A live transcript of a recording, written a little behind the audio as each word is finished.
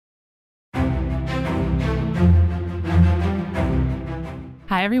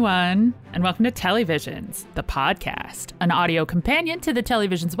Hi, everyone, and welcome to Televisions, the podcast, an audio companion to the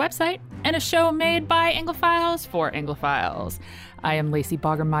Televisions website and a show made by Anglophiles for Anglophiles. I am Lacey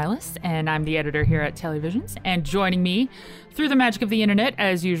Bogger-Milas, and I'm the editor here at Televisions, and joining me through the magic of the internet,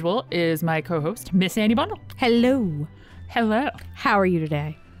 as usual, is my co-host, Miss Annie Bundle. Hello. Hello. How are you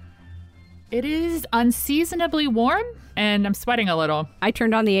today? It is unseasonably warm, and I'm sweating a little. I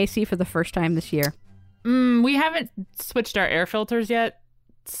turned on the AC for the first time this year. We haven't switched our air filters yet.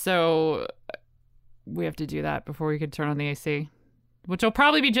 So we have to do that before we can turn on the AC, which will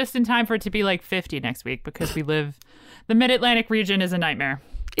probably be just in time for it to be like 50 next week because the mid-Atlantic region is a nightmare.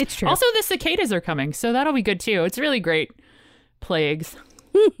 It's true. Also, the cicadas are coming, so that'll be good too. It's really great. Plagues.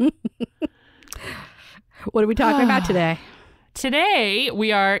 What are we talking about today? Today,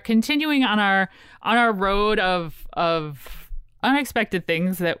 we are continuing on our road of unexpected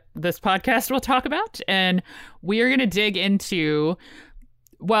things that this podcast will talk about, and we are going to dig into...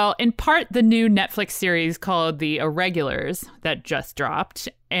 Well, in part, the new Netflix series called The Irregulars that just dropped.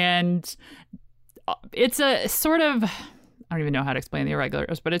 And it's a sort of, I don't even know how to explain The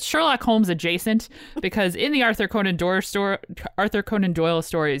Irregulars, but it's Sherlock Holmes adjacent because in the Arthur Conan Doyle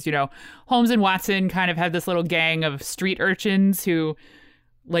stories, you know, Holmes and Watson kind of have this little gang of street urchins who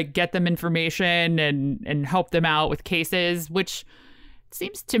like get them information and help them out with cases, which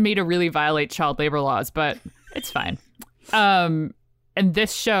seems to me to really violate child labor laws, but it's fine. And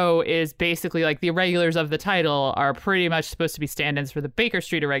this show is basically like the Irregulars of the title are pretty much supposed to be stand-ins for the Baker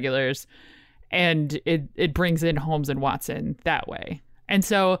Street Irregulars. And it brings in Holmes and Watson that way. And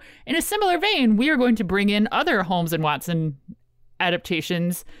so in a similar vein, we are going to bring in other Holmes and Watson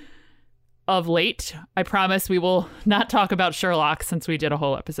adaptations of late. I promise we will not talk about Sherlock since we did a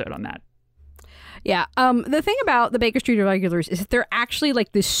whole episode on that. Yeah. The thing about the Baker Street Irregulars is that they're actually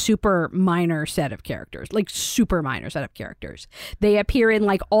like this super minor set of characters, They appear in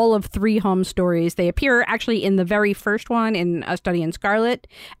like all of 3 Holmes stories. They appear actually in the very first one in A Study in Scarlet,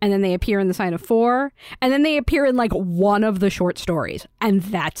 and then they appear in The Sign of 4, and then they appear in like one of the short stories, and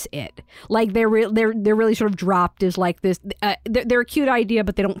that's it. Like they're really sort of dropped as like this. They're a cute idea,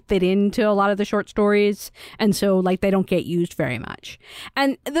 but they don't fit into a lot of the short stories, and so like they don't get used very much.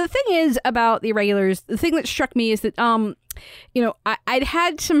 And the thing is about the Irregulars. The thing that struck me is that, you know, I'd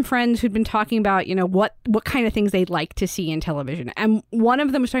had some friends who'd been talking about, you know, what kind of things they'd like to see in television. And one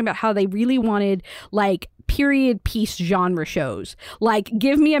of them was talking about how they really wanted, like, period piece genre shows. Like,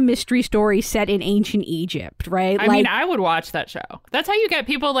 give me a mystery story set in ancient Egypt, right? I mean, I would watch that show. That's how you get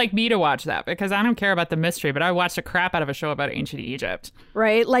people like me to watch that, because I don't care about the mystery, but I watched the crap out of a show about ancient Egypt.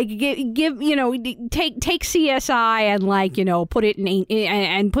 Right? Like, give you know, take CSI and, like, you know, put it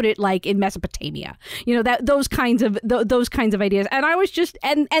and put it like in Mesopotamia. You know, those kinds of ideas. And I was just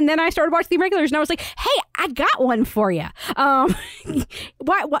and then I started watching The Irregulars, and I was like, hey, I got one for you.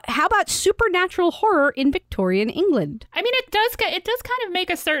 What? How about supernatural horror in Victorian England? I mean, it does kind of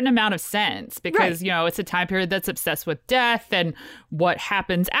make a certain amount of sense because, right. You know, it's a time period that's obsessed with death and what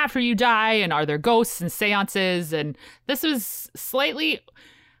happens after you die, and are there ghosts and seances, and this was slightly,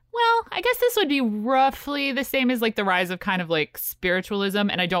 well, I guess this would be roughly the same as like the rise of kind of like spiritualism,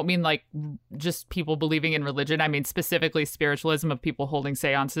 and I don't mean like just people believing in religion. I mean specifically spiritualism of people holding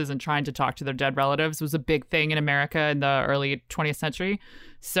seances and trying to talk to their dead relatives was a big thing in America in the early 20th century.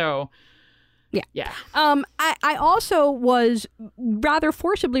 So Yeah. I also was rather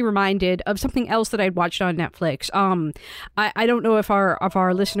forcibly reminded of something else that I'd watched on Netflix. I don't know if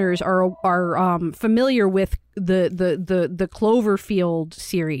our listeners are familiar with the Cloverfield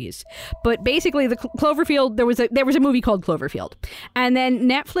series, but basically the Cloverfield, there was a movie called Cloverfield, and then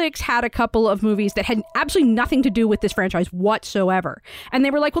Netflix had a couple of movies that had absolutely nothing to do with this franchise whatsoever, and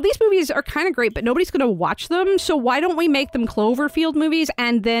they were like, well, these movies are kind of great, but nobody's going to watch them, so why don't we make them Cloverfield movies,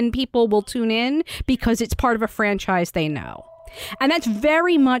 and then people will tune in because it's part of a franchise they know. And that's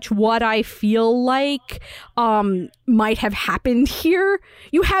very much what I feel like might have happened here.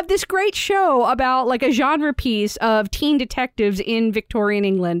 You have this great show about like a genre piece of teen detectives in Victorian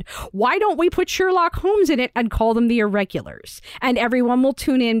England. Why don't we put Sherlock Holmes in it and call them The Irregulars? And everyone will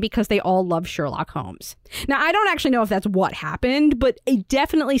tune in because they all love Sherlock Holmes. Now, I don't actually know if that's what happened, but it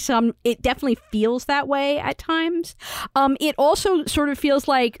definitely feels that way at times. It also sort of feels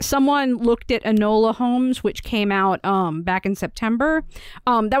like someone looked at Enola Holmes, which came out back in September.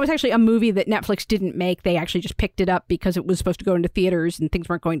 That was actually a movie that Netflix didn't make. They actually just picked it up because it was supposed to go into theaters and things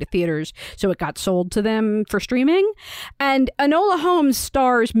weren't going to theaters, so it got sold to them for streaming. And Enola Holmes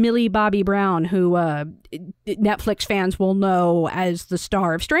stars Millie Bobby Brown, who Netflix fans will know as the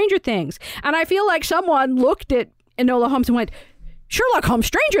star of Stranger Things. And I feel like someone looked at Enola Holmes and went, Sherlock Holmes,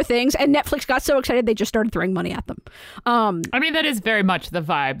 Stranger Things, and Netflix got so excited they just started throwing money at them. I mean, that is very much the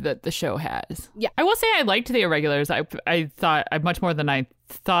vibe that the show has. Yeah. I will say I liked The Irregulars. I thought much more than I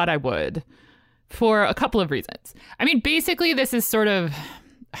thought I would for a couple of reasons. I mean, basically, this is sort of,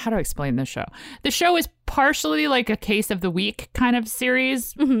 how do I explain this show? The show is partially like a case of the week kind of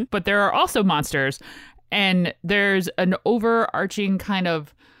series, but there are also monsters, and there's an overarching kind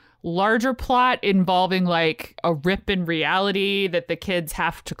of larger plot involving like a rip in reality that the kids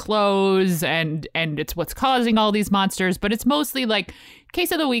have to close, and it's what's causing all these monsters, but it's mostly like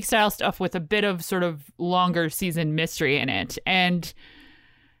case of the week style stuff with a bit of sort of longer season mystery in it. And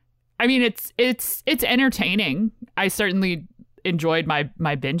I mean, it's entertaining. I certainly enjoyed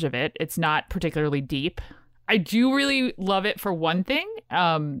my binge of it. It's not particularly deep. I do really love it for one thing,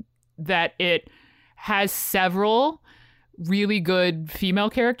 that it has several really good female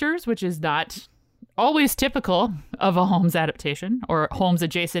characters, which is not always typical of a Holmes adaptation or Holmes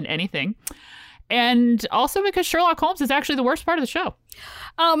adjacent anything. And also because Sherlock Holmes is actually the worst part of the show.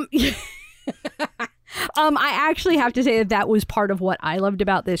 I actually have to say that was part of what I loved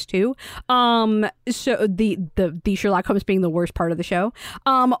about this too. So the Sherlock Holmes being the worst part of the show.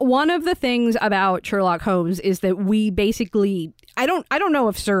 One of the things about Sherlock Holmes is that we basically, I don't know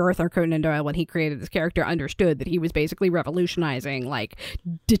if Sir Arthur Conan Doyle, when he created this character, understood that he was basically revolutionizing like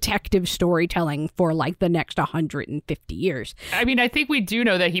detective storytelling for like the next 150 years. I mean, I think we do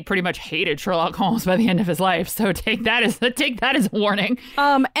know that he pretty much hated Sherlock Holmes by the end of his life. So take that as a warning.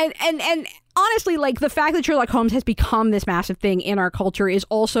 And honestly, like the fact that Sherlock Holmes has become this massive thing in our culture is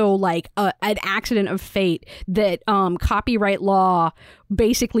also like an accident of fate that copyright law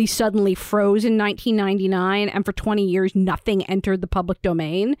basically suddenly froze in 1999, and for 20 years nothing entered the public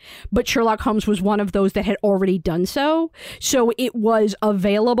domain, but Sherlock Holmes was one of those that had already done so it was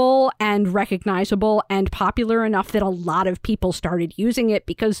available and recognizable and popular enough that a lot of people started using it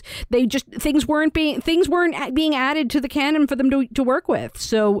because they just things weren't being added to the canon for them to work with.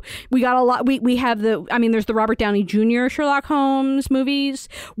 So we got a lot. We have there's the Robert Downey Jr. Sherlock Holmes movies,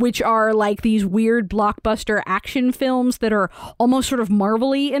 which are like these weird blockbuster action films that are almost sort of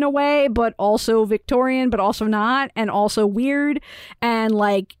Marvel-y in a way, but also Victorian, but also not, and also weird, and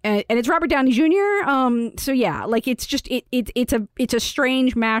like, and it's Robert Downey Jr. So yeah, like it's just it's a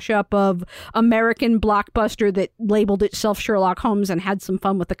strange mashup of American blockbuster that labeled itself Sherlock Holmes and had some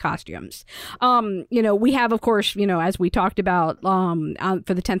fun with the costumes. We have, of course, as we talked about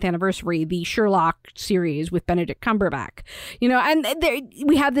for the 10th anniversary, the Sherlock series with Benedict Cumberbatch. And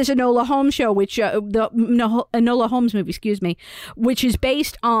we have this Enola Holmes show, which Enola Holmes movie, which is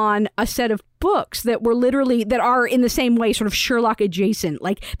based on a set of books that are in the same way sort of Sherlock adjacent.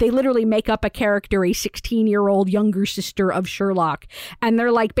 Like they literally make up a character, a 16-year-old younger sister of Sherlock, and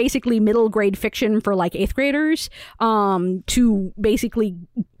they're like basically middle grade fiction for like 8th graders, to basically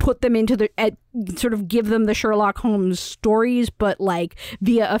put them into sort of give them the Sherlock Holmes stories, but like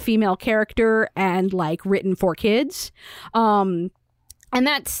via a female character and like written for kids. And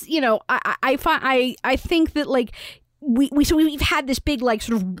that's, I think that like we've had this big like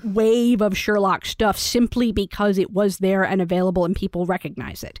sort of wave of Sherlock stuff simply because it was there and available and people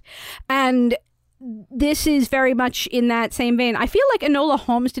recognize it. And this is very much in that same vein. I feel like Enola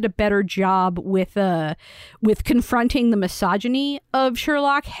Holmes did a better job with confronting the misogyny of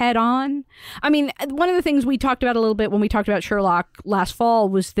Sherlock head on. I mean, one of the things we talked about a little bit when we talked about Sherlock last fall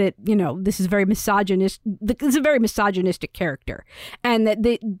was that, this is very misogynist. This is a very misogynistic character, and that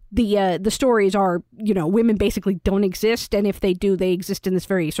the stories are, women basically don't exist, and if they do, they exist in this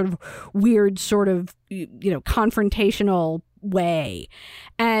very sort of weird sort of, confrontational way.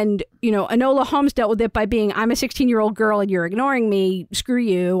 And Enola Holmes dealt with it by being, I'm a 16-year-old girl and you're ignoring me, screw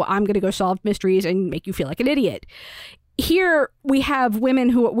you, I'm gonna go solve mysteries and make you feel like an idiot. Here we have women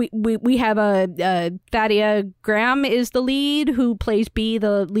who we have Thadia Graham is the lead, who plays B,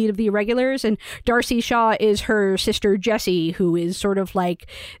 the lead of The Irregulars, and Darcy Shaw is her sister Jessie, who is sort of like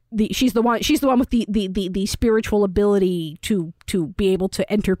she's the one with the spiritual ability to be able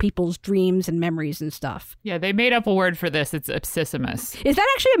to enter people's dreams and memories and stuff. Yeah, they made up a word for this. It's Abscissimus. Is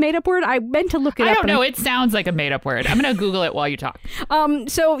that actually a made up word? I meant to look it up. I don't know. It sounds like a made up word. I'm gonna Google it while you talk.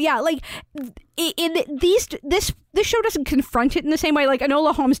 So yeah, like this show doesn't confront it in the same way. Like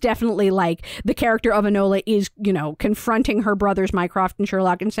Enola Holmes definitely, like the character of Enola is, confronting her brothers Mycroft and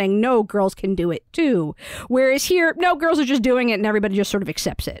Sherlock and saying, no, girls can do it too. Whereas here, no, girls are just doing it and everybody just sort of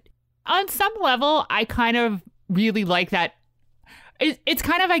accepts it. On some level, I kind of really like that. It's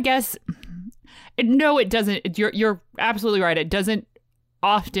kind of, I guess, no, it doesn't. You're absolutely right. It doesn't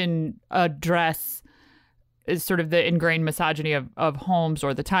often address sort of the ingrained misogyny of Holmes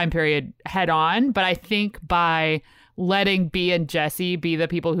or the time period head on. But I think by letting Bea and Jesse be the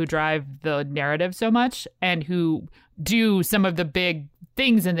people who drive the narrative so much and who do some of the big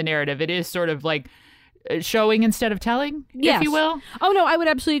things in the narrative. It is sort of like showing instead of telling, if you will. Oh, no, I would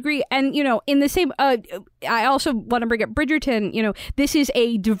absolutely agree. And, in the same, I also want to bring up Bridgerton. This is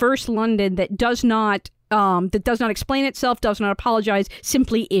a diverse London that does not explain itself, does not apologize,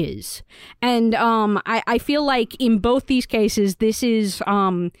 simply is. And I feel like in both these cases, this is,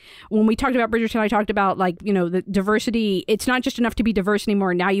 when we talked about Bridgerton, I talked about the diversity. It's not just enough to be diverse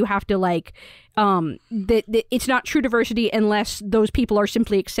anymore. Now you have to it's not true diversity unless those people are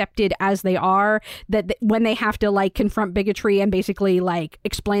simply accepted as they are, that when they have to confront bigotry and basically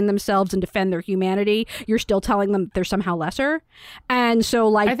explain themselves and defend their humanity, you're still telling them they're somehow lesser. And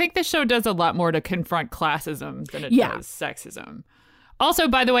so I think the show does a lot more to confront classism than it does sexism. Also,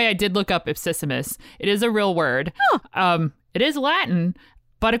 by the way, I did look up ipsissimus. It is a real word. It is Latin.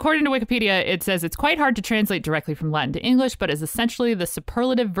 But according to Wikipedia, it says it's quite hard to translate directly from Latin to English, but is essentially the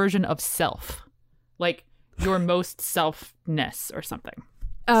superlative version of self. Like your most selfness or something.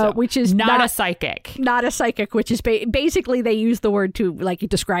 Which is not a psychic. Not a psychic, which is basically they use the word to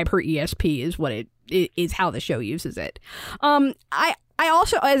describe her ESP is what it is, how the show uses it. I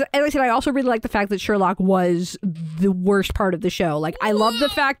also, as I said, I also really like the fact that Sherlock was the worst part of the show. I love the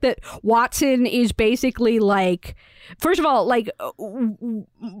fact that Watson is basically first of all,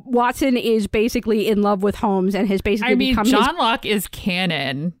 Watson is basically in love with Holmes and has basically become John Locke is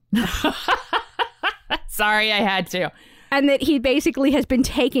canon. Sorry, I had to. And that he basically has been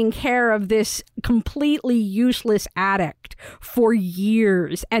taking care of this completely useless addict for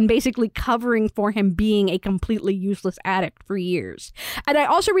years and basically covering for him being a completely useless addict for years. And I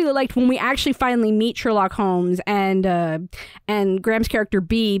also really liked when we actually finally meet Sherlock Holmes and Graham's character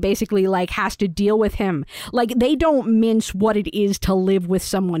B basically has to deal with him. They don't mince what it is to live with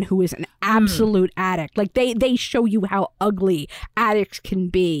someone who is an absolute addict. They show you how ugly addicts can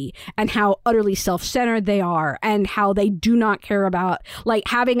be and how utterly self-centered they are and how they do not care about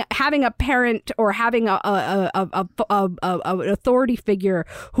having a parent or having an authority figure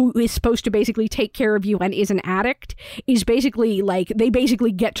who is supposed to basically take care of you and is an addict is basically they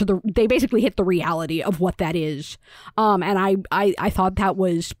basically hit the reality of what that is. And I thought that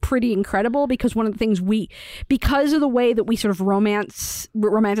was pretty incredible because one of the things because of the way that we sort of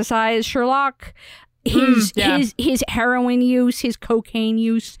romanticize Sherlock, his heroin use, his cocaine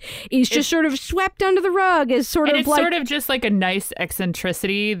use is just sort of swept under the rug as sort of it's sort of just a nice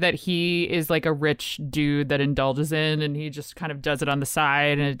eccentricity that he is a rich dude that indulges in, and he just kind of does it on the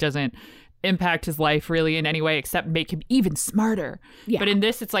side, and it doesn't impact his life really in any way except make him even smarter. Yeah. But in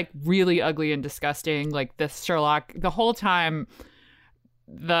this, it's really ugly and disgusting. This Sherlock, the whole time,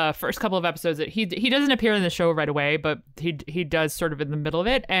 the first couple of episodes that he doesn't appear in the show right away, but he does sort of in the middle of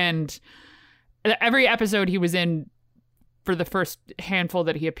it, and every episode he was in for the first handful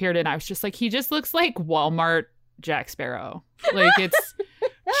that he appeared in, I was just he just looks like Walmart Jack Sparrow. It's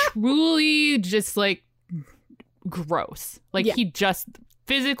truly just gross. He just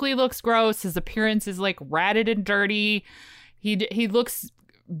physically looks gross. His appearance is ratted and dirty. He looks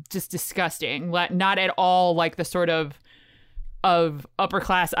just disgusting. Not at all the sort of upper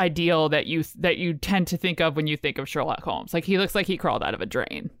class ideal that you tend to think of when you think of Sherlock Holmes. He looks like he crawled out of a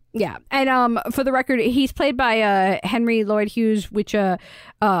drain. Yeah, and for the record, he's played by Henry Lloyd Hughes, which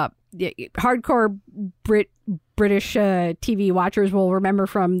hardcore British TV watchers will remember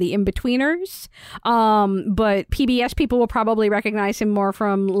from The Inbetweeners. But PBS people will probably recognize him more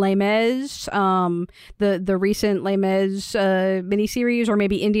from Les Mis, the recent Les Mis miniseries, or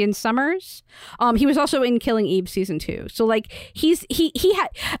maybe Indian Summers. He was also in Killing Eve season 2. So he had.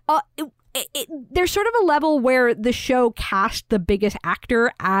 There's sort of a level where the show cast the biggest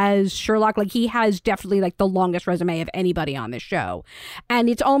actor as Sherlock. He has definitely the longest resume of anybody on this show, and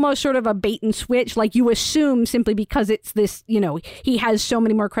it's almost sort of a bait and switch. You assume simply because it's this, he has so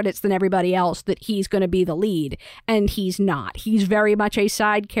many more credits than everybody else that he's going to be the lead, and he's not. He's very much a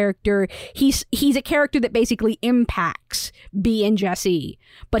side character. He's a character that basically impacts Bea and Jesse,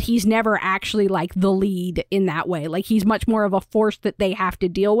 but he's never actually the lead in that way. He's much more of a force that they have to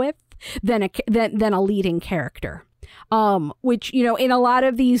deal with than a leading character. Which, in a lot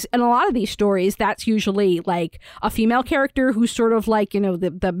of these stories, that's usually a female character who's sort of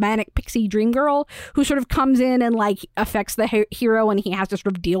the manic pixie dream girl who sort of comes in and affects the hero, and he has to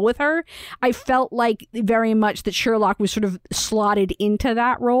sort of deal with her. I felt very much that Sherlock was sort of slotted into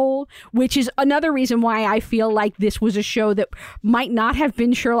that role, which is another reason why I feel this was a show that might not have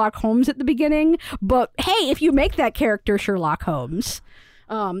been Sherlock Holmes at the beginning, but hey, if you make that character Sherlock Holmes,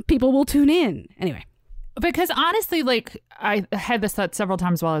 people will tune in. Anyway. Because honestly, I had this thought several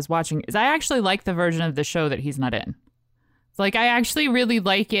times while I was watching, is I actually like the version of the show that he's not in. Like, I actually really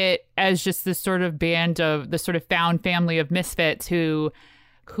like it as just this sort of band of this sort of found family of misfits who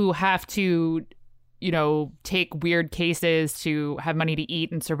have to, you know, take weird cases to have money to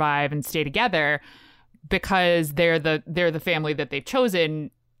eat and survive and stay together because they're the family that they've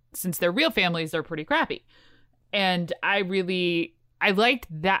chosen. Since their real families are pretty crappy. And I liked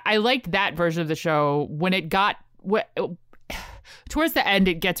that version of the show. When it got towards the end,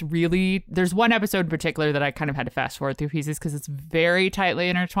 it gets really, there's one episode in particular that I kind of had to fast forward through pieces because it's very tightly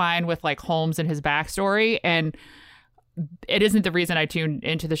intertwined with like Holmes and his backstory, and it isn't the reason I tuned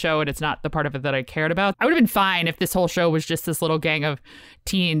into the show, and it's not the part of it that I cared about. I would have been fine if this whole show was just this little gang of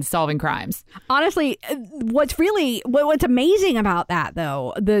teens solving crimes. Honestly, what's amazing about that,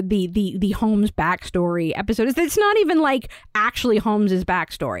 though, the Holmes backstory episode is that it's not even like actually Holmes's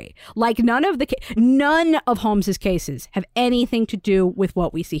backstory. Like none of Holmes's cases have anything to do with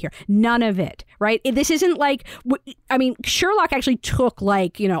what we see here. None of it, right? This isn't like, I mean, Sherlock actually took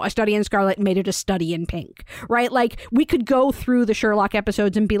like, you know, A Study in Scarlet and made it A Study in Pink, right? Like we could go through the Sherlock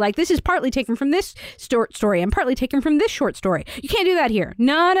episodes and be like, this is partly taken from this short story and partly taken from this short story. You can't do that here.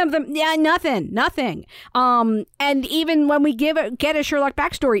 None of them. Yeah, nothing. And even when we get a Sherlock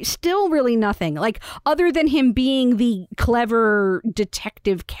backstory, still really nothing. Like other than him being the clever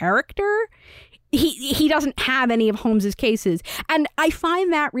detective character, he doesn't have any of Holmes's cases. And I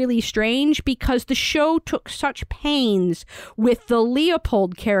find that really strange because the show took such pains with the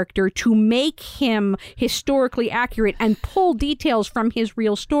Leopold character to make him historically accurate and pull details from his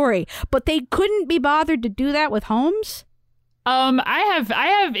real story. But they couldn't be bothered to do that with Holmes. I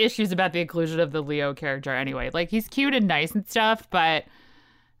have issues about the inclusion of the Leo character anyway. Like, he's cute and nice and stuff, but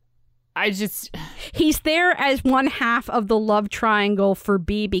he's there as one half of the love triangle for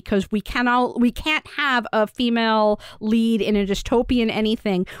B because we can't have a female lead in a dystopian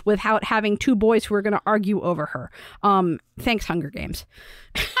anything without having two boys who are going to argue over her. Thanks, Hunger Games.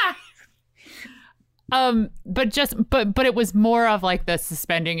 But it was more of like the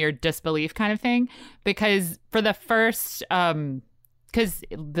suspending your disbelief kind of thing, because for the first because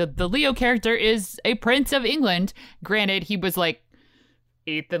the Leo character is a prince of England. Granted, he was like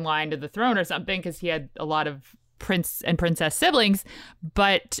 8th in line to the throne or something because he had a lot of prince and princess siblings,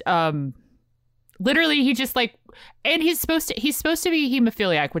 but literally he just like, and he's supposed to be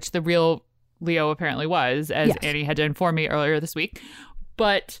hemophiliac, which the real Leo apparently was, as yes. Annie had to inform me earlier this week.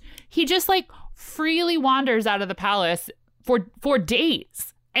 But he just like freely wanders out of the palace for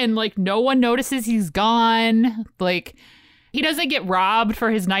days, and like no one notices he's gone. Like he doesn't get robbed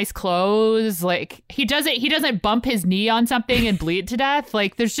for his nice clothes. Like he doesn't bump his knee on something and bleed to death.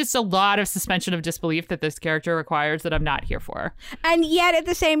 Like there's just a lot of suspension of disbelief that this character requires that I'm not here for. And yet at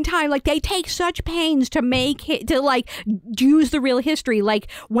the same time, like they take such pains to make it, to like use the real history. Like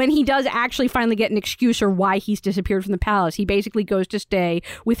when he does actually finally get an excuse for why he's disappeared from the palace, he basically goes to stay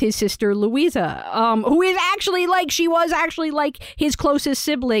with his sister Louisa, who is actually like, she was actually like his closest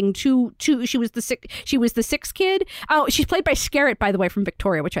sibling to she was the sixth kid. Oh, she's played by Scarrett, by the way, from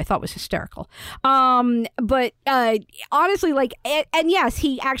Victoria, which I thought was hysterical. But honestly, like, and yes,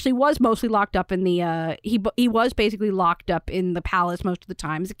 he actually was mostly locked up in the he was basically locked up in the palace most of the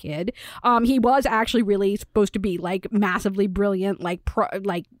time as a kid. He was actually really supposed to be like massively brilliant, like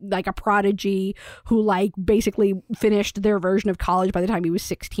a prodigy who like basically finished their version of college by the time he was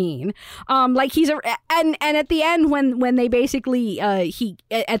 16. Like he's and at the end when they basically he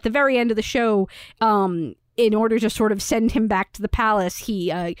at the very end of the show, in order to sort of send him back to the palace,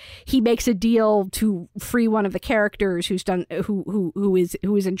 he makes a deal to free one of the characters who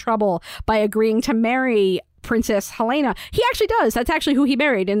is in trouble by agreeing to marry Princess Helena. He actually does. That's actually who he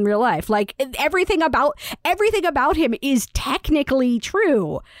married in real life. Like everything about him is technically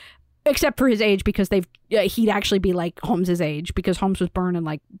true, except for his age, because he'd actually be like Holmes's age, because Holmes was born in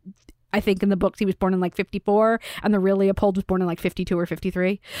like, I think in the books he was born in like 54, and the real Leopold was born in like 52 or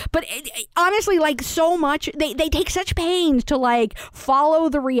 53. But honestly, like so much, they take such pains to like follow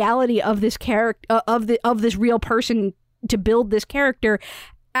the reality of this character, of this real person, to build this character,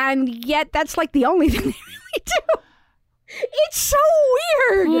 and yet that's like the only thing they really do. It's so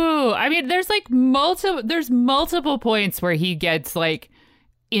weird. Ooh, I mean, there's multiple points where he gets like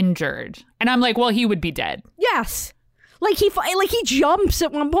injured, and I'm like, well, he would be dead. Yes. Like he jumps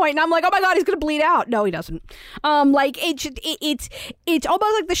at one point, and I'm like, oh my god, he's gonna bleed out. No, he doesn't. Like it's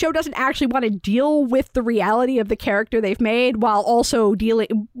almost like the show doesn't actually want to deal with the reality of the character they've made, while also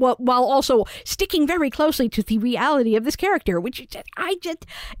sticking very closely to the reality of this character, which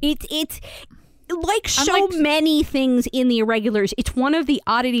it's like so many things in The Irregulars, it's one of the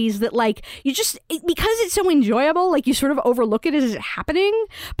oddities that, like, you just, because it's so enjoyable, like, you sort of overlook it as it's happening,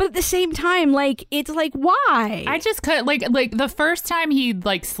 but at the same time, like, it's like, why? I just cut, like the first time he,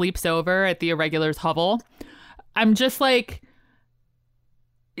 like, sleeps over at The Irregulars hovel, I'm just like,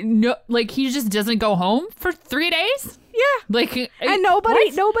 no, like, he just doesn't go home for 3 days? Yeah. Like, and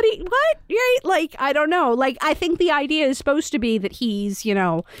nobody, what? Right? Like, I don't know. Like, I think the idea is supposed to be that he's, you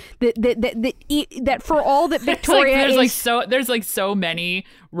know, that for all that Victoria there's so many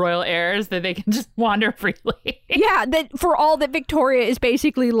royal heirs that they can just wander freely. Yeah, that for all that Victoria is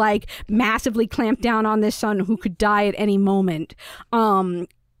basically, like, massively clamped down on this son who could die at any moment.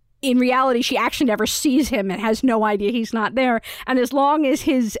 In reality, she actually never sees him and has no idea he's not there. And as long as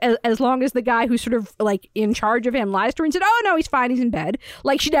the guy who's sort of, like, in charge of him lies to her and said, "Oh no, he's fine, he's in bed,"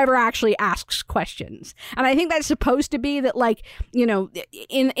 like, she never actually asks questions. And I think that's supposed to be that, like, you know,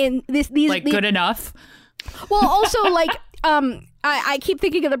 in these good enough. Well, also, like, I keep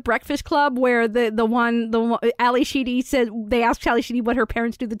thinking of The Breakfast Club, where the one Ali Sheedy said, they asked Ali Sheedy what her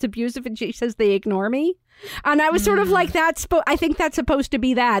parents do that's abusive, and she says they ignore me. And I was sort of like, I think that's supposed to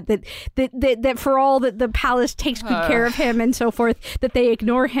be that for all that the palace takes good care of him and so forth, that they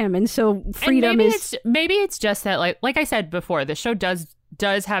ignore him, and so freedom maybe it's just that, like I said before, the show does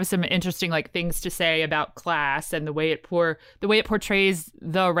have some interesting, like, things to say about class and the way it portrays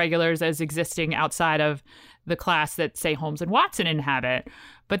the Irregulars as existing outside of the class that, say, Holmes and Watson inhabit.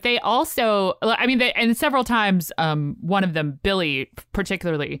 But they also, I mean, and several times, one of them, Billy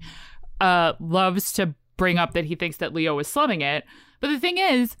particularly, loves to bring up that he thinks that Leo is slumming it. But the thing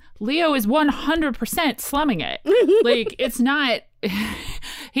is, Leo is 100% slumming it. Like, it's not...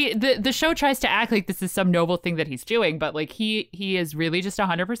 the show tries to act like this is some noble thing that he's doing, but, like, he is really just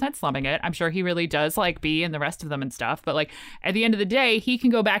 100% slumming it. I'm sure he really does like Bea and the rest of them and stuff, but, like, at the end of the day, he can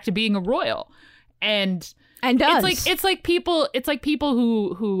go back to being a royal. And does. It's like people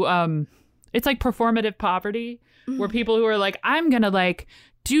who it's like performative poverty, where people who are like, I'm gonna, like,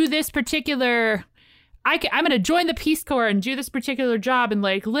 do this particular, I'm gonna join the Peace Corps and do this particular job and,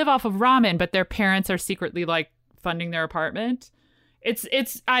 like, live off of ramen, but their parents are secretly, like, funding their apartment.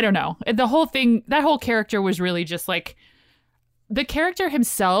 It's I don't know. The whole thing, that whole character was really just, like, the character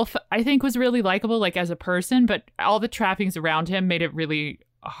himself, I think, was really likable, like, as a person, but all the trappings around him made it really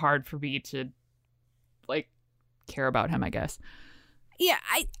hard for me to, like, care about him, I guess. Yeah,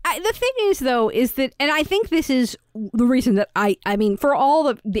 I the thing is, though, is that, and I think this is the reason that I mean, for all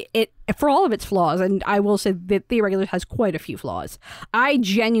of its flaws, and I will say that The Irregulars has quite a few flaws, I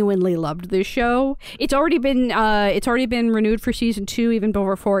genuinely loved this show. It's already been renewed for season 2 even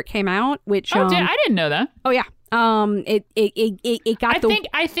before it came out. Which I didn't know that. Oh yeah. It got.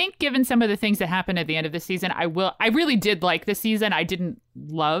 I think given some of the things that happened at the end of the season, I really did like this season. I didn't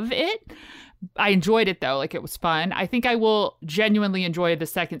love it. I enjoyed it, though. Like, it was fun. I think I will genuinely enjoy the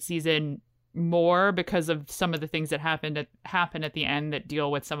second season more because of some of the things that happen at the end that deal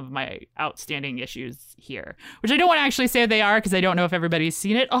with some of my outstanding issues here, which I don't want to actually say they are because I don't know if everybody's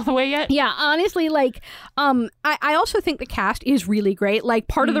seen it all the way yet. Yeah, honestly, like, I also think the cast is really great. Like,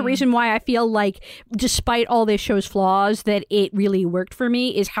 part of the reason why I feel like, despite all this show's flaws, that it really worked for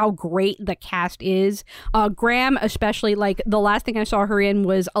me is how great the cast is. Graham, especially, like, the last thing I saw her in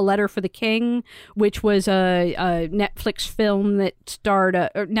was A Letter for the King, which was a Netflix film that starred,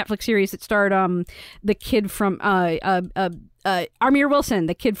 or Netflix series that starred the kid from Amir Wilson,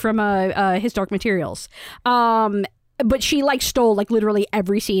 the kid from His Dark Materials. But she, like, stole, like, literally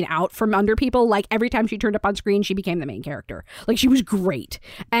every scene out from under people. Like, every time she turned up on screen, she became the main character. Like, she was great.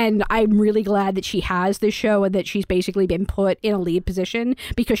 And I'm really glad that she has this show and that she's basically been put in a lead position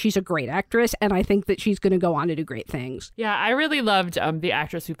because she's a great actress. And I think that she's going to go on to do great things. Yeah, I really loved the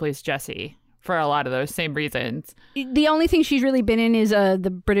actress who plays Jessie for a lot of those same reasons. The only thing she's really been in is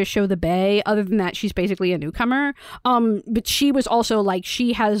the British show The Bay. Other than that, she's basically a newcomer. But she was also, like,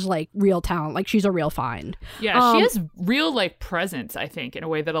 she has, like, real talent. Like, she's a real find. Yeah, she has real, like, presence, I think, in a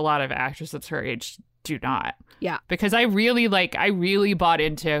way that a lot of actresses her age do not. Yeah. Because I really bought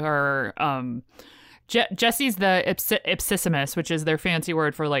into her. Jessie's the ipsissimus, which is their fancy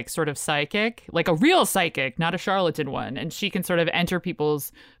word for, like, sort of psychic, like a real psychic, not a charlatan one. And she can sort of enter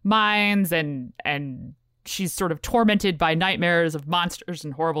people's minds and she's sort of tormented by nightmares of monsters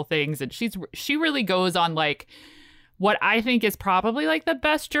and horrible things. And she really goes on, like, what I think is probably, like, the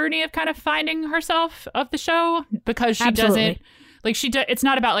best journey of kind of finding herself of the show, because she doesn't, like, it's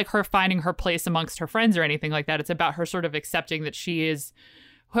not about, like, her finding her place amongst her friends or anything like that. It's about her sort of accepting that she is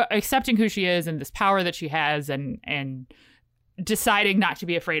accepting who she is and this power that she has and deciding not to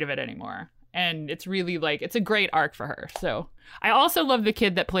be afraid of it anymore. and it's really like it's a great arc for her. So I also love the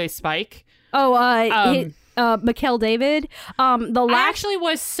kid that plays Spike. Mikkel David. I actually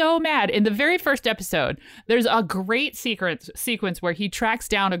was so mad in the very first episode. There's a great sequence where he tracks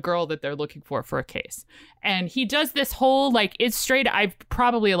down a girl that they're looking for a case, and he does this whole like it's straight. I've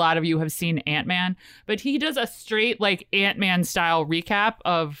probably a lot of you have seen Ant-Man, but he does a straight like Ant-Man style recap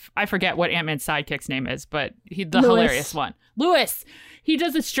of I forget what Ant-Man's sidekick's name is, but the hilarious one, Lewis. He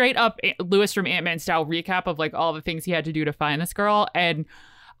does a straight up Lewis from Ant-Man style recap of like all the things he had to do to find this girl, and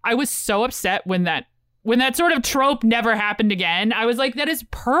I was so upset when that sort of trope never happened again. I was like, that is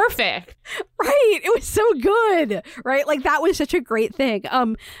perfect. Right. It was so good. Right. Like that was such a great thing.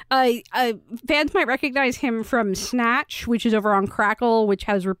 Fans might recognize him from Snatch, which is over on Crackle, which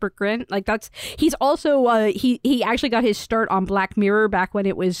has Rupert Grint. Like he's also he actually got his start on Black Mirror back when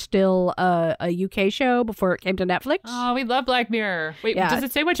it was still a UK show before it came to Netflix. Oh, we love Black Mirror. Wait, does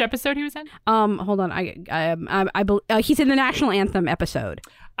it say which episode he was in? Hold on. He's in the National Anthem episode.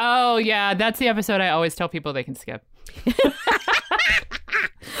 Oh, yeah. That's the episode I always tell people they can skip.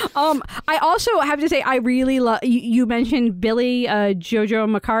 I also have to say I really love you mentioned Billy Jojo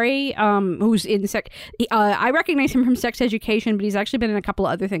Macari, who's in I recognize him from Sex Education, but he's actually been in a couple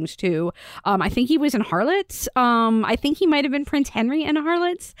of other things too. I think he was in Harlots. I think he might have been Prince Henry in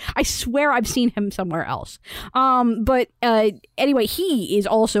Harlots. I swear I've seen him somewhere else. But anyway, he is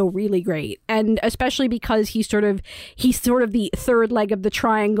also really great, and especially because he's sort of the third leg of the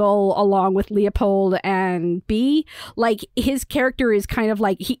triangle along with Leopold and B. Like his character is kind of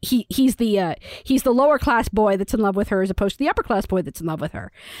like he's the lower class boy that's in love with her as opposed to the upper class boy that's in love with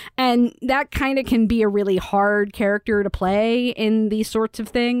her, and that kind of can be a really hard character to play in these sorts of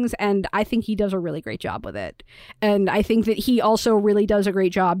things, and I think he does a really great job with it. And I think that he also really does a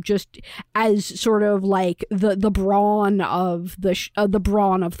great job just as sort of like the brawn of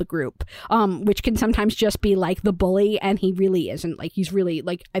the group, which can sometimes just be like the bully, and he really isn't. Like he's really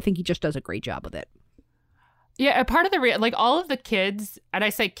like I think he just does a great job with it. Yeah, a part of like all of the kids, and I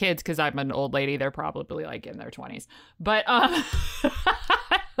say kids because I'm an old lady, they're probably like in their 20s, but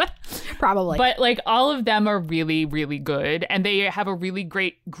probably. But like all of them are really, really good, and they have a really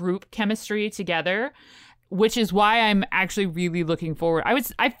great group chemistry together, which is why I'm actually really looking forward.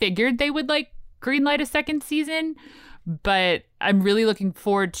 I figured they would like greenlight a second season, but I'm really looking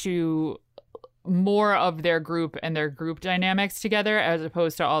forward to more of their group and their group dynamics together as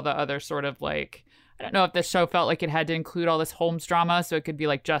opposed to all the other sort of like, I don't know if this show felt like it had to include all this Holmes drama so it could be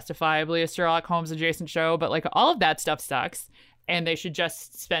like justifiably a Sherlock Holmes adjacent show, but like all of that stuff sucks and they should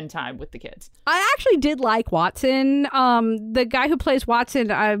just spend time with the kids. I actually did like Watson. The guy who plays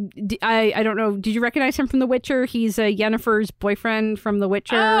Watson, I don't know, did you recognize him from The Witcher? He's Yennefer's boyfriend from The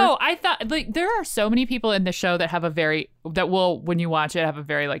Witcher. Oh, I thought like there are so many people in the show that have when you watch it have a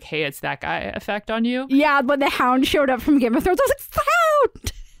very like, hey, it's that guy effect on you. Yeah, when the Hound showed up from Game of Thrones, I was like, it's the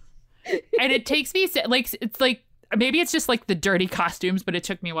Hound! And it takes me like it's like maybe it's just like the dirty costumes, but it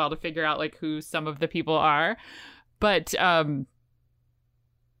took me a while to figure out like who some of the people are. But where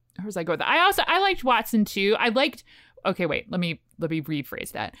was I going with that? I liked Watson too. Let me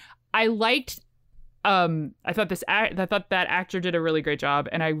rephrase that. I thought that actor did a really great job,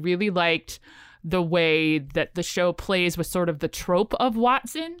 and I really liked the way that the show plays with sort of the trope of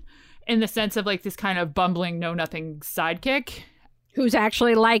Watson in the sense of like this kind of bumbling know nothing sidekick. Who's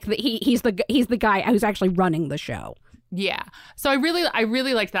actually like he's the guy who's actually running the show. Yeah. So I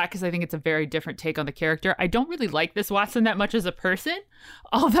really like that because I think it's a very different take on the character. I don't really like this Watson that much as a person,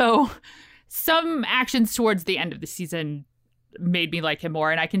 although some actions towards the end of the season made me like him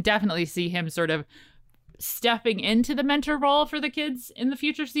more, and I can definitely see him sort of stepping into the mentor role for the kids in the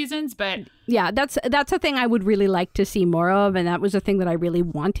future seasons. But yeah, that's a thing I would really like to see more of, and that was a thing that I really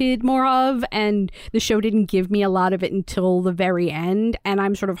wanted more of, and the show didn't give me a lot of it until the very end, and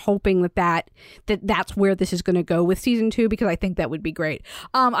I'm sort of hoping that's where this is going to go with season 2, because I think that would be great.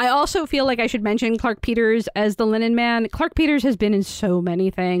 I also feel like I should mention Clark Peters as the Linen Man. Clark Peters has been in so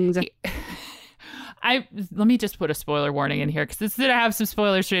many things. Let me just put a spoiler warning in here because this is going to have some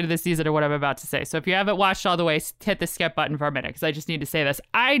spoilers straight to this season or what I'm about to say. So if you haven't watched all the way, hit the skip button for a minute because I just need to say this.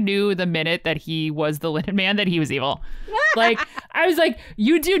 I knew the minute that he was the Linen Man that he was evil. Like, I was like,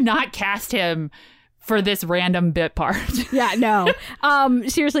 you do not cast him for this random bit part. Yeah, no.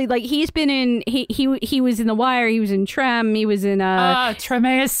 Seriously, like he's been in he was in The Wire, he was in Trem, he was in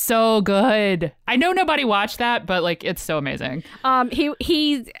Treme is so good. I know nobody watched that, but like it's so amazing.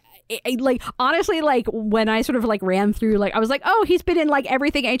 like honestly, like when I sort of like ran through, like I was like, oh, he's been in like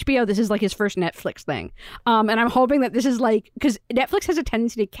everything HBO. This is like his first Netflix thing. And I'm hoping that this is like, because Netflix has a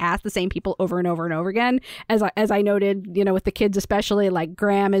tendency to cast the same people over and over and over again. As I noted, you know, with the kids especially, like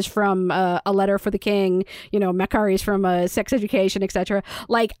Graham is from A Letter for the King, you know, Macari's from Sex Education, etc.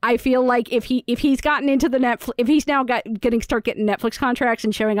 Like I feel like if he's gotten into the Netflix, if he's now getting Netflix contracts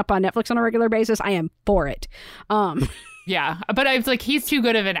and showing up on Netflix on a regular basis, I am for it. Yeah, but I was like, he's too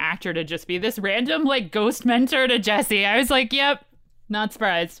good of an actor to just be this random like ghost mentor to Jesse. I was like, yep, not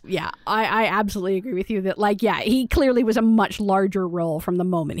surprised. Yeah, I absolutely agree with you that, like, yeah, he clearly was a much larger role from the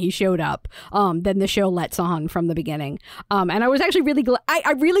moment he showed up than the show lets on from the beginning. And I was actually really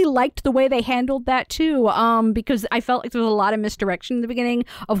I really liked the way they handled that too, because I felt like there was a lot of misdirection in the beginning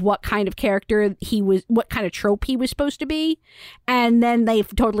of what kind of character he was, what kind of trope he was supposed to be, and then they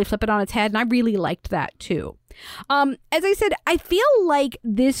totally flip it on its head, and I really liked that too. As I said, I feel like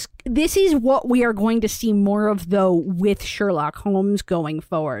this is what we are going to see more of, though, with Sherlock Holmes going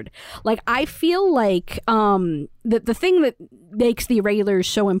forward. Like, I feel like the thing that makes The Irregulars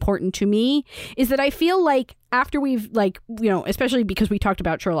so important to me is that I feel like after we've, like, you know, especially because we talked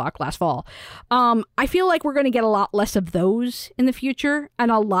about Sherlock last fall, I feel like we're going to get a lot less of those in the future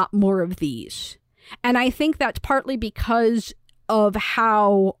and a lot more of these. And I think that's partly because of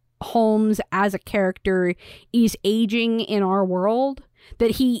how Holmes as a character is aging in our world, that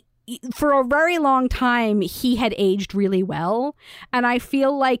he, for a very long time, he had aged really well. And I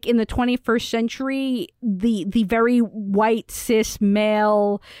feel like in the 21st century, the very white, cis,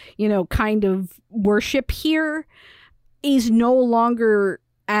 male, you know, kind of worship here is no longer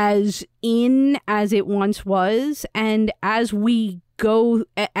as in as it once was. And as we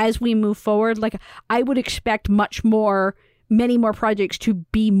move forward, like, I would expect many more projects to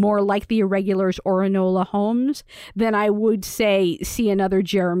be more like The Irregulars or Enola Holmes than I would say see another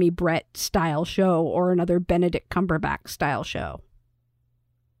Jeremy Brett style show or another Benedict Cumberbatch style show.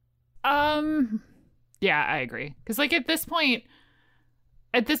 Yeah, I agree. Because like at this point,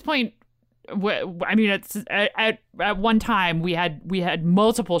 I mean, it's at one time we had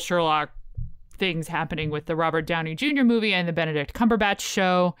multiple Sherlock things happening with the Robert Downey Jr. movie and the Benedict Cumberbatch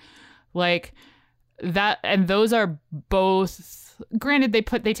show, like. That, and those are both, granted,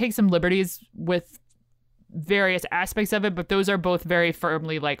 they take some liberties with various aspects of it, but those are both very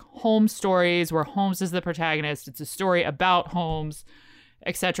firmly like Holmes stories where Holmes is the protagonist. It's a story about Holmes,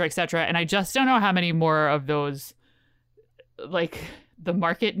 etc., etc. And I just don't know how many more of those like the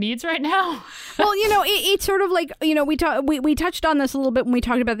market needs right now. Well, you know, it's sort of like, you know, we touched on this a little bit when we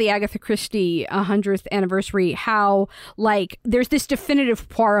talked about the Agatha Christie 100th anniversary, how like there's this definitive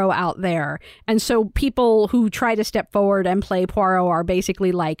Poirot out there, and so people who try to step forward and play Poirot are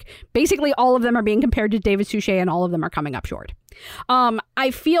basically all of them are being compared to David Suchet, and all of them are coming up short.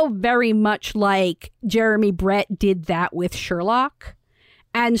 I feel very much like Jeremy Brett did that with Sherlock,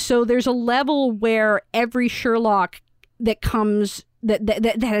 and so there's a level where every Sherlock that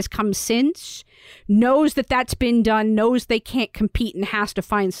has come since knows that that's been done, knows they can't compete, and has to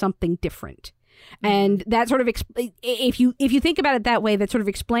find something different. And that sort of, if you think about it that way, that sort of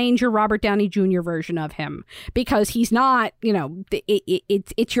explains your Robert Downey Jr. version of him, because he's not, you know,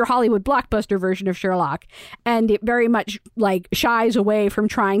 it's your Hollywood blockbuster version of Sherlock, and it very much like shies away from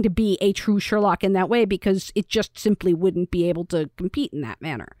trying to be a true Sherlock in that way, because it just simply wouldn't be able to compete in that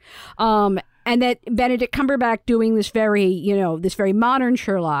manner. And that Benedict Cumberbatch doing this very modern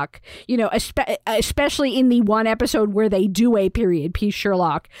Sherlock, you know, especially in the one episode where they do a period piece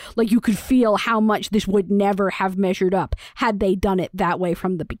Sherlock, like you could feel how much this would never have measured up had they done it that way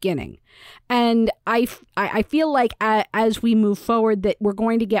from the beginning. And I feel like as we move forward that we're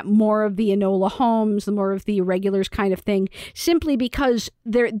going to get more of the Enola Holmes, more of the Irregulars kind of thing, simply because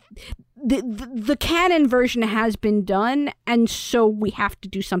the canon version has been done, and so we have to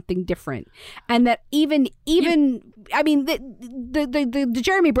do something different. And that even I mean the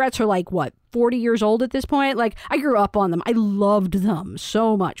Jeremy Bretts are like what, 40 years old at this point. Like, I grew up on them. I loved them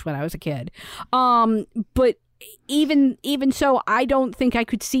so much when I was a kid. But even so, I don't think I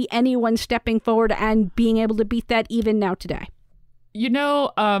could see anyone stepping forward and being able to beat that even now today. You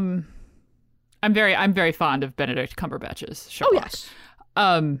know, I'm very fond of Benedict Cumberbatch's Sherlock. Oh yes.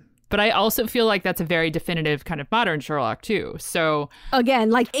 But I also feel like that's a very definitive kind of modern Sherlock too. So again,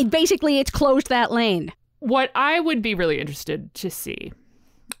 like it's closed that lane. What I would be really interested to see,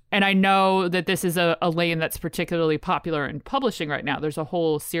 and I know that this is a lane that's particularly popular in publishing right now. There's a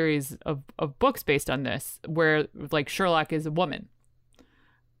whole series of books based on this where like Sherlock is a woman.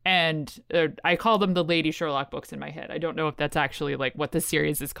 And I call them the Lady Sherlock books in my head. I don't know if that's actually like what the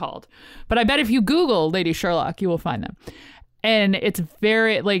series is called. But I bet if you Google Lady Sherlock, you will find them. And it's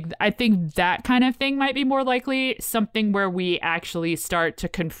very, like, I think that kind of thing might be more likely something where we actually start to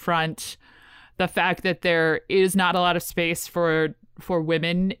confront the fact that there is not a lot of space for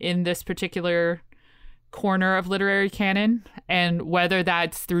women in this particular corner of literary canon, and whether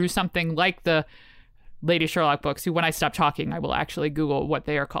that's through something like the Lady Sherlock books, who, when I stop talking, I will actually Google what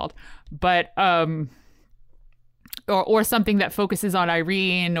they are called, but or something that focuses on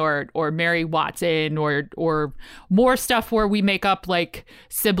Irene or Mary Watson or more stuff where we make up like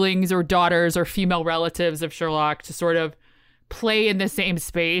siblings or daughters or female relatives of Sherlock to sort of play in the same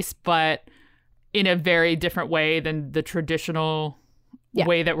space, but in a very different way than the traditional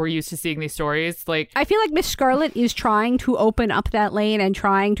way that we're used to seeing these stories. Like, I feel like Miss Scarlet is trying to open up that lane and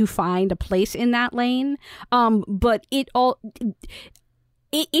trying to find a place in that lane. But it's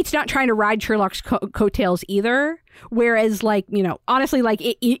not trying to ride Sherlock's coattails either. Whereas, like, you know, honestly, like,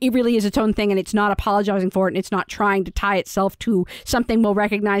 it really is its own thing, and it's not apologizing for it, and it's not trying to tie itself to something we'll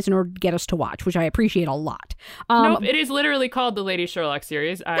recognize in order to get us to watch, which I appreciate a lot. Nope, it is literally called the Lady Sherlock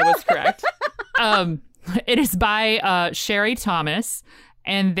series. I was correct. It is by Sherry Thomas,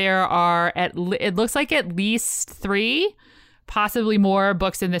 and there are, it looks like at least 3, possibly more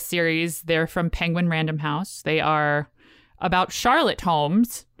books in this series. They're from Penguin Random House. They are about Charlotte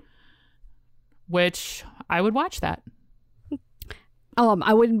Holmes, which I would watch that.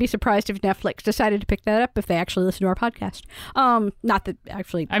 I wouldn't be surprised if Netflix decided to pick that up if they actually listen to our podcast. Not that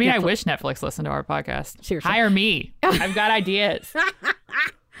actually. I mean, Netflix. I wish Netflix listened to our podcast. Seriously, hire me. I've got ideas.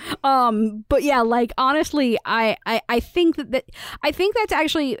 But yeah, like, honestly, I think I think that's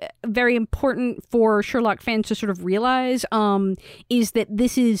actually very important for Sherlock fans to sort of realize, is that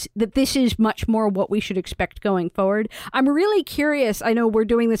this is much more what we should expect going forward. I'm really curious. I know we're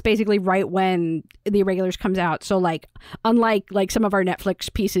doing this basically right when The Irregulars comes out. So, like, unlike like some of our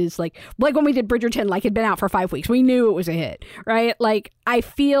Netflix pieces, like when we did Bridgerton, like, it'd been out for 5 weeks. We knew it was a hit, right? Like, I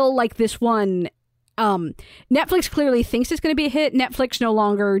feel like this one, Netflix clearly thinks it's going to be a hit. Netflix no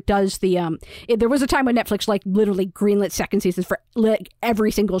longer does the there was a time when Netflix like literally greenlit second seasons for like every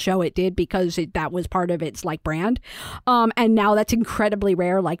single show it did because that was part of its like brand, and now that's incredibly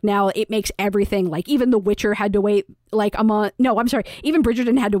rare. Like, now it makes everything, like, even The Witcher had to wait like a month. No, I'm sorry, even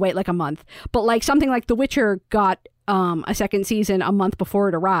Bridgerton had to wait like a month, but like something like The Witcher got a second season a month before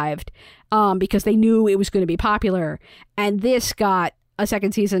it arrived, because they knew it was going to be popular, and this got a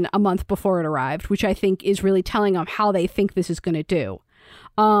second season a month before it arrived, which I think is really telling of how they think this is going to do.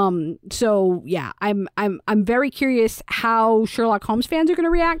 So yeah, I'm very curious how Sherlock Holmes fans are going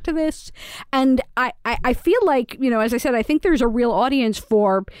to react to this. And I feel like, you know, as I said, I think there's a real audience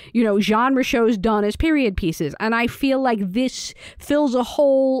for, you know, genre shows done as period pieces. And I feel like this fills a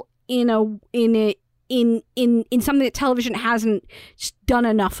hole in something that television hasn't done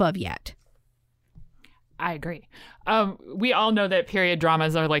enough of yet. I agree. We all know that period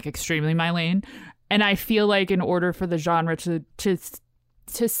dramas are like extremely my lane, and I feel like in order for the genre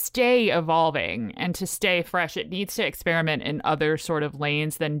to stay evolving and to stay fresh, it needs to experiment in other sort of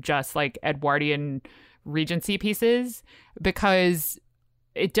lanes than just like Edwardian Regency pieces, because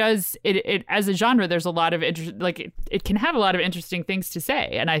it as a genre, there's a lot of it can have a lot of interesting things to say.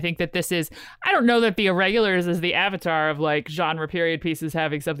 And I think that this is, I don't know that The Irregulars is the avatar of like genre period pieces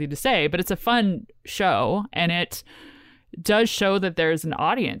having something to say, but it's a fun show, and it does show that there's an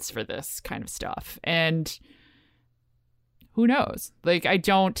audience for this kind of stuff. And who knows? Like, I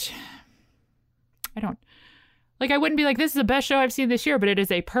don't like, I wouldn't be like, this is the best show I've seen this year, but it is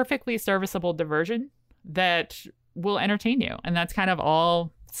a perfectly serviceable diversion that will entertain you. And that's kind of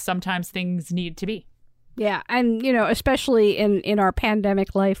all sometimes things need to be. Yeah. And, you know, especially in our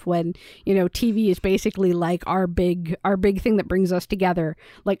pandemic life when, you know, TV is basically like our big thing that brings us together.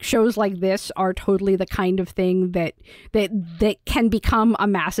 Like, shows like this are totally the kind of thing that can become a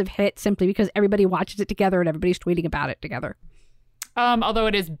massive hit simply because everybody watches it together and everybody's tweeting about it together. Although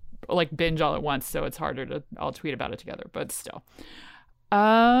it is like binge all at once, so it's harder to all tweet about it together, but still.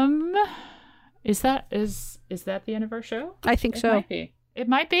 Is that the end of our show? I think so. It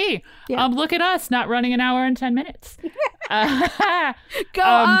might be. Yeah. Look at us, not running an hour and 10 minutes. Go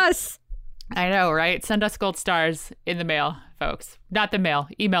us! I know, right? Send us gold stars in the mail, folks. Not the mail.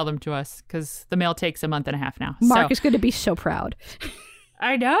 Email them to us, because the mail takes a month and a half now. Mark is going to be so proud.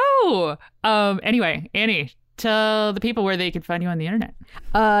 I know. Anyway, Annie, tell the people where they can find you on the internet.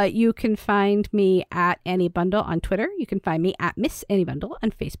 You can find me at Annie Bundle on Twitter. You can find me at Miss Annie Bundle on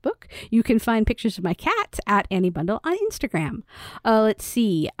Facebook. You can find pictures of my cat at Annie Bundle on Instagram. Let's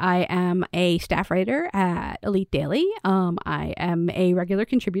see. I am a staff writer at Elite Daily. I am a regular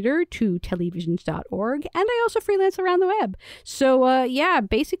contributor to televisions.org, and I also freelance around the web. So yeah,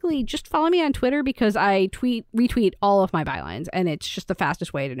 basically just follow me on Twitter because I retweet all of my bylines, and it's just the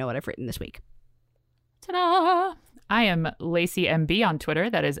fastest way to know what I've written this week. Ta-da! I am Lacey MB on Twitter.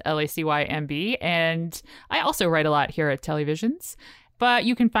 That is LACYMB. And I also write a lot here at Televisions. But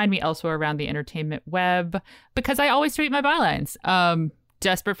you can find me elsewhere around the entertainment web because I always tweet my bylines.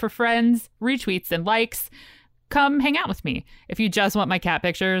 Desperate for friends, retweets, and likes. Come hang out with me. If you just want my cat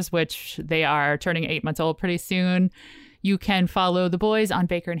pictures, which they are turning 8 months old pretty soon, you can follow the boys on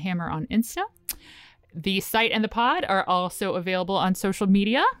Baker and Hammer on Insta. The site and the pod are also available on social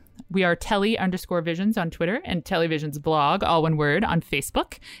media. We are Telly_Visions on Twitter and Televisions blog, all one word, on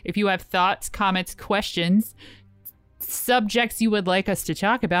Facebook. If you have thoughts, comments, questions, subjects you would like us to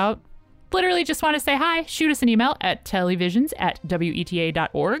talk about, literally just want to say hi, shoot us an email at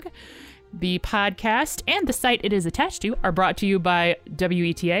televisions@weta.org. The podcast and the site it is attached to are brought to you by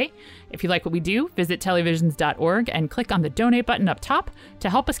WETA. If you like what we do, visit televisions.org and click on the donate button up top to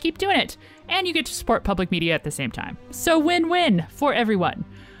help us keep doing it. And you get to support public media at the same time. So win-win for everyone.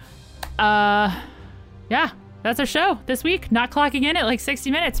 Yeah, that's our show this week. Not clocking in at like 60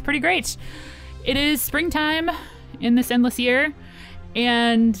 minutes. Pretty great. It is springtime in this endless year,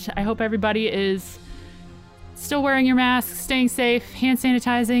 and I hope everybody is still wearing your masks, staying safe, hand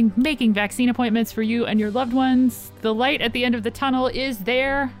sanitizing, making vaccine appointments for you and your loved ones. The light at the end of the tunnel is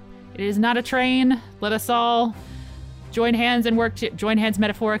there. It is not a train. Let us all join hands and join hands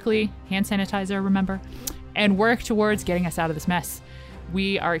metaphorically, hand sanitizer, remember, and work towards getting us out of this mess.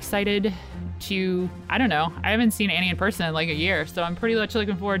 We are excited to, I don't know, I haven't seen Annie in person in like a year, so I'm pretty much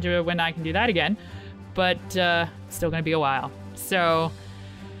looking forward to when I can do that again, but still going to be a while. So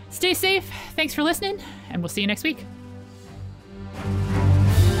stay safe, thanks for listening, and we'll see you next week.